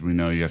note, because we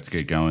know you have to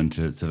get going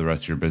to the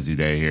rest of your busy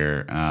day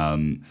here.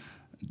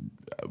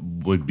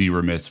 Would be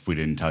remiss if we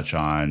didn't touch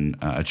on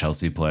a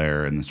Chelsea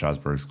player in the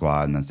Strasbourg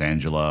squad, and that's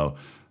Angelo.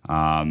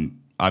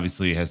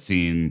 Obviously has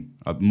seen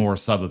more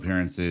sub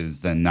appearances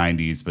than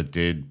 90s, but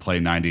did play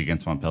 90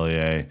 against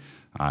Montpellier.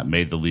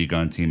 Made the Ligue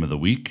 1 Team of the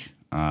Week,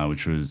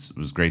 which was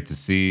great to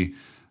see.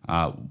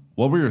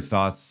 What were your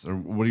thoughts, or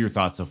what are your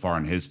thoughts so far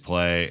on his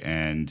play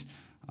and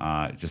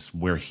just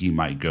where he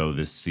might go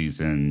this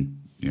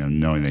season,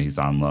 knowing that he's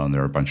on loan?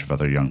 There are a bunch of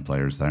other young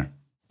players there.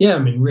 Yeah, I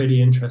mean,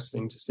 really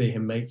interesting to see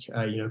him make,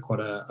 quite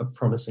a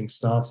promising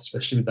start,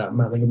 especially with that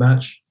man of the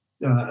match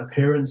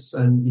appearance.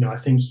 And, I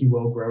think he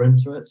will grow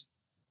into it.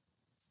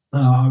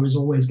 I was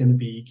always going to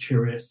be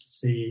curious to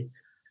see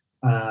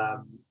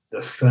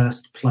the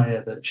first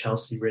player that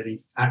Chelsea really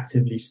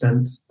actively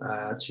sent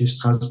to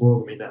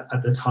Strasbourg. I mean,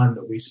 at the time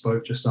that we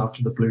spoke, just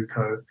after the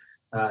Blueco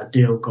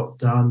deal got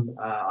done,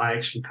 I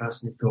actually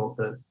personally thought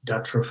that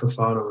Datra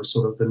Fofana was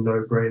sort of the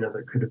no-brainer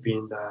that could have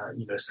been,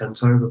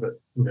 sent over.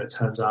 But it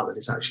turns out that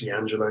it's actually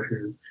Angelo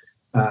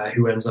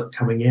who ends up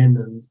coming in,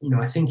 and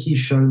I think he's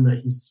shown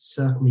that he's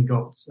certainly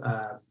got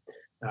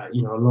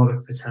a lot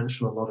of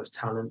potential, a lot of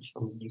talent.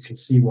 I mean, you can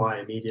see why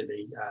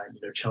immediately,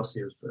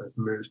 Chelsea have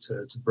moved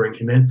to bring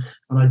him in.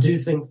 And I do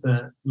think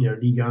that,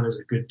 Ligue 1 is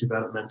a good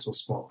developmental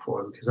spot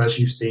for him because as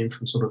you've seen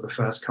from sort of the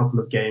first couple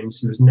of games,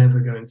 he was never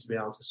going to be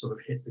able to sort of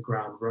hit the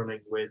ground running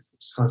with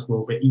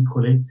Strasbourg, but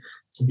equally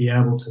to be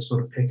able to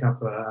sort of pick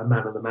up a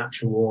man of the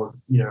match award,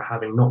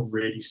 having not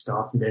really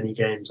started any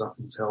games up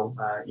until,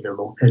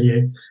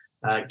 Montpellier.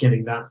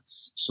 Getting that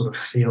sort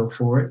of feel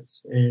for it,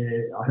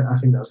 I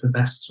think that's the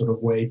best sort of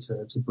way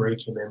to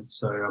break him in.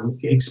 So I'm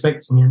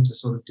expecting him to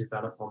sort of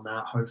develop on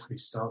that, hopefully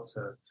start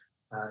to,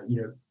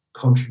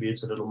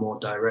 contribute a little more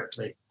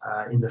directly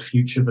in the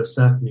future. But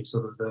certainly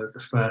sort of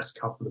the first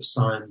couple of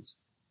signs,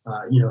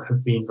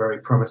 have been very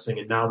promising.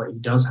 And now that he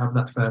does have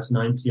that first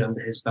 90 under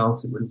his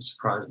belt, it wouldn't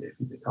surprise me if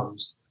he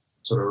becomes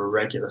sort of a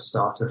regular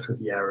starter for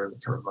Vieira in the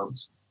coming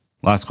months.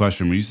 Last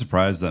question. Were you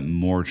surprised that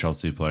more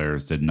Chelsea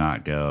players did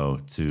not go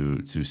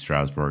to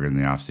Strasbourg in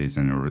the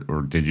offseason,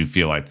 or did you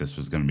feel like this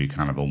was going to be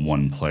kind of a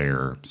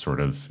one-player sort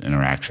of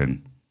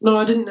interaction? No,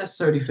 I didn't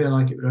necessarily feel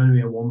like it would only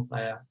be a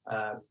one-player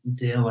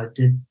deal.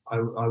 I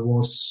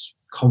was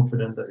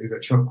confident that Hugo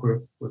Chuk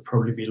would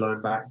probably be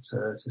loaned back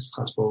to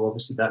Strasbourg.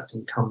 Obviously, that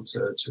didn't come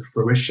to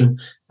fruition.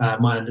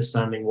 My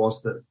understanding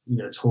was that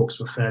talks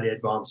were fairly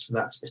advanced for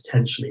that to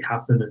potentially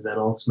happen, and then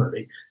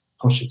ultimately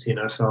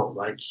Pochettino felt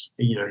like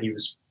he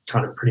was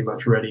kind of pretty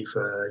much ready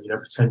for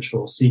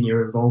potential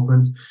senior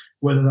involvement.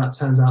 Whether that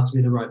turns out to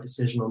be the right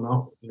decision or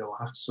not, we'll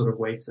have to sort of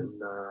wait and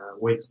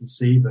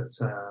see. But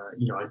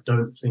I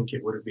don't think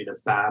it would have been a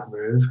bad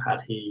move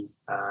had he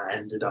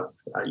ended up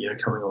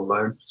coming on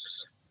loan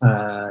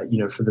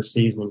for the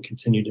season and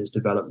continued his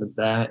development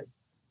there.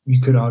 You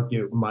could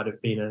argue it might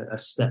have been a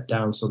step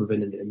down sort of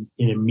in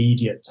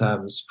immediate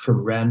terms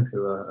from Rennes,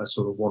 who are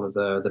sort of one of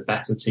the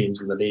better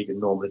teams in the league and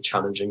normally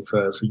challenging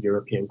for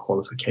European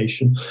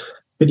qualification.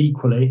 But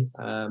equally,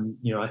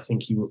 I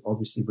think he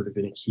obviously would have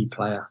been a key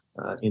player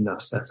in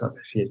that setup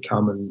if he had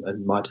come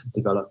and might have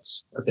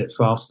developed a bit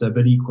faster.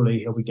 But equally,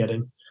 he'll be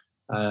getting,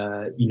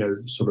 the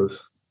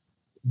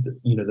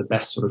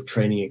best sort of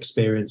training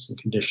experience and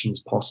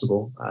conditions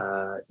possible,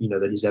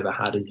 that he's ever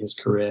had in his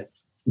career.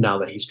 Now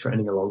that he's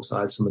training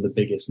alongside some of the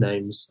biggest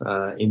names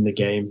in the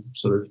game,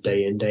 sort of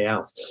day in, day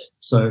out.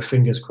 So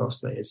fingers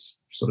crossed that his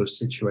sort of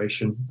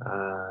situation,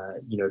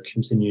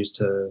 continues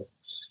to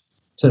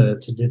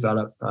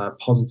develop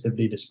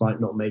positively despite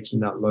not making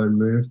that loan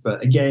move.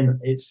 But again,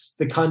 it's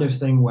the kind of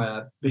thing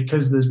where,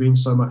 because there's been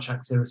so much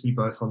activity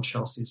both on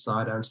Chelsea's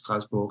side and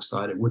Strasbourg's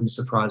side, it wouldn't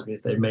surprise me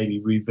if they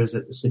maybe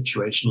revisit the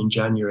situation in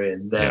January,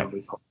 and then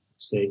we probably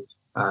see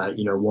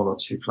one or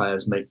two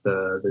players make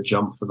the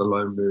jump for the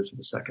loan move for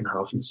the second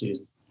half of the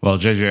season. Well,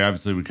 JJ,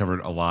 obviously we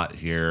covered a lot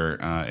here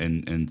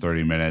in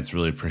 30 minutes.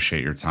 Really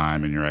appreciate your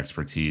time and your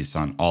expertise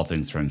on all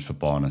things French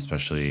football, and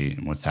especially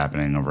what's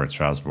happening over at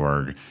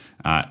Strasbourg.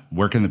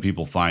 Where can the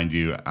people find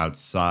you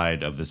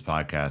outside of this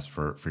podcast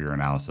for your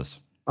analysis?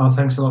 Oh,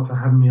 thanks a lot for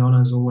having me on,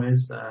 as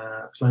always.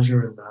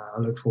 Pleasure, and I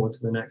look forward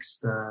to the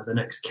next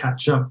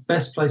catch up.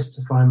 Best place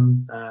to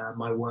find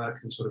my work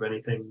and sort of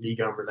anything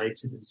Liga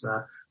related is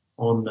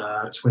on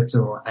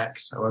Twitter or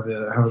X,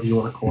 however you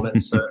want to call it.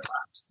 So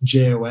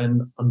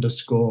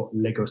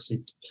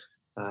JON_Legocy.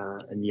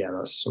 And yeah,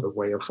 that's sort of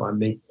where you'll find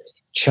me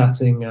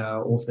chatting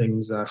all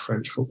things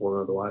French football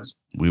and otherwise.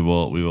 We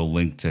will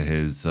link to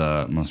his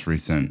most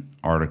recent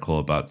article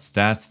about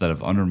stats that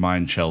have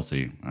undermined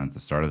Chelsea at the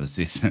start of the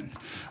season.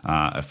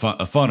 A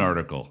fun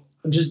article.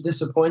 I'm just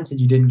disappointed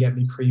you didn't get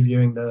me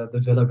previewing the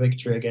Villa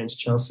victory against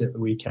Chelsea at the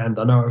weekend.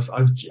 I know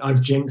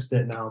I've jinxed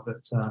it now,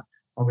 but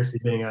obviously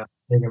being a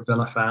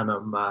Villa fan,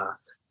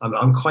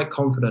 I'm quite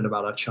confident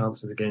about our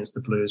chances against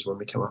the Blues when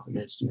we come up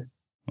against you.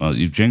 Well,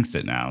 you've jinxed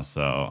it now,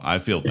 so I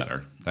feel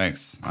better.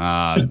 Thanks.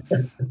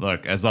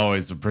 Look, as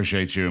always,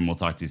 appreciate you, and we'll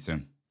talk to you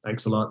soon.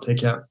 Thanks a lot. Take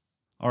care.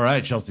 All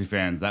right, Chelsea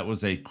fans, that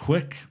was a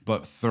quick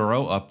but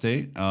thorough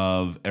update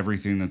of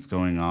everything that's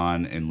going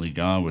on in Ligue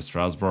 1 with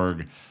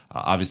Strasbourg.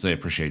 Obviously, I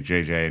appreciate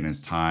JJ and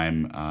his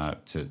time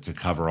to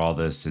cover all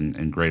this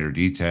in greater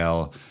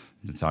detail,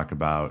 to talk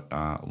about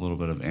a little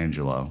bit of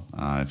Angelo.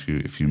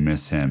 If you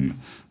miss him,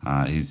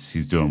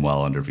 he's doing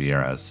well under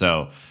Vieira.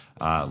 So,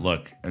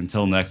 look,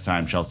 until next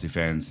time, Chelsea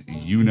fans,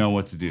 you know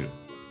what to do.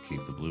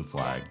 Keep the blue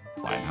flag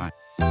flying high.